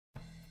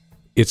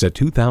It's a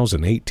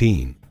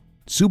 2018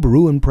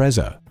 Subaru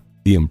Impreza.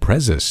 The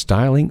Impreza's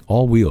styling,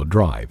 all-wheel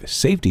drive,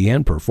 safety,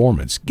 and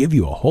performance give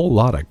you a whole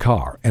lot of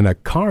car, and a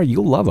car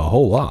you'll love a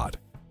whole lot.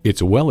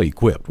 It's well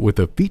equipped with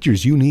the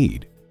features you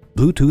need: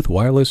 Bluetooth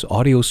wireless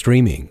audio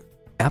streaming,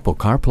 Apple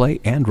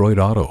CarPlay, Android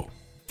Auto,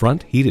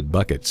 front heated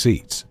bucket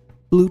seats,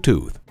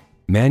 Bluetooth,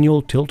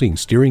 manual tilting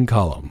steering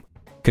column,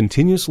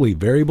 continuously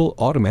variable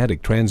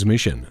automatic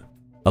transmission,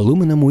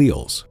 aluminum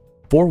wheels,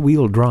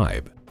 four-wheel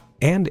drive,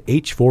 and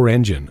H4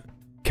 engine.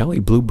 Kelley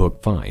Blue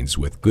Book finds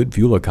with good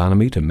fuel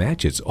economy to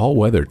match its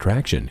all-weather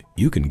traction,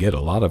 you can get a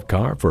lot of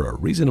car for a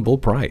reasonable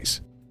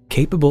price.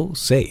 Capable,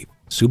 safe,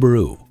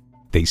 Subaru.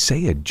 They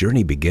say a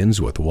journey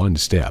begins with one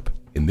step.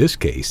 In this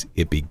case,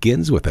 it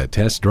begins with a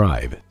test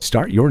drive.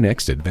 Start your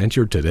next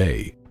adventure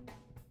today.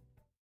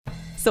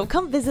 So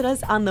come visit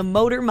us on the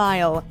Motor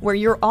Mile, where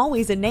you're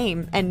always a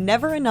name and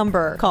never a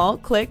number. Call,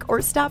 click,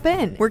 or stop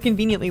in. We're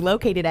conveniently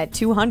located at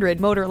 200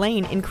 Motor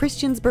Lane in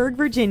Christiansburg,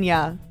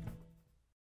 Virginia.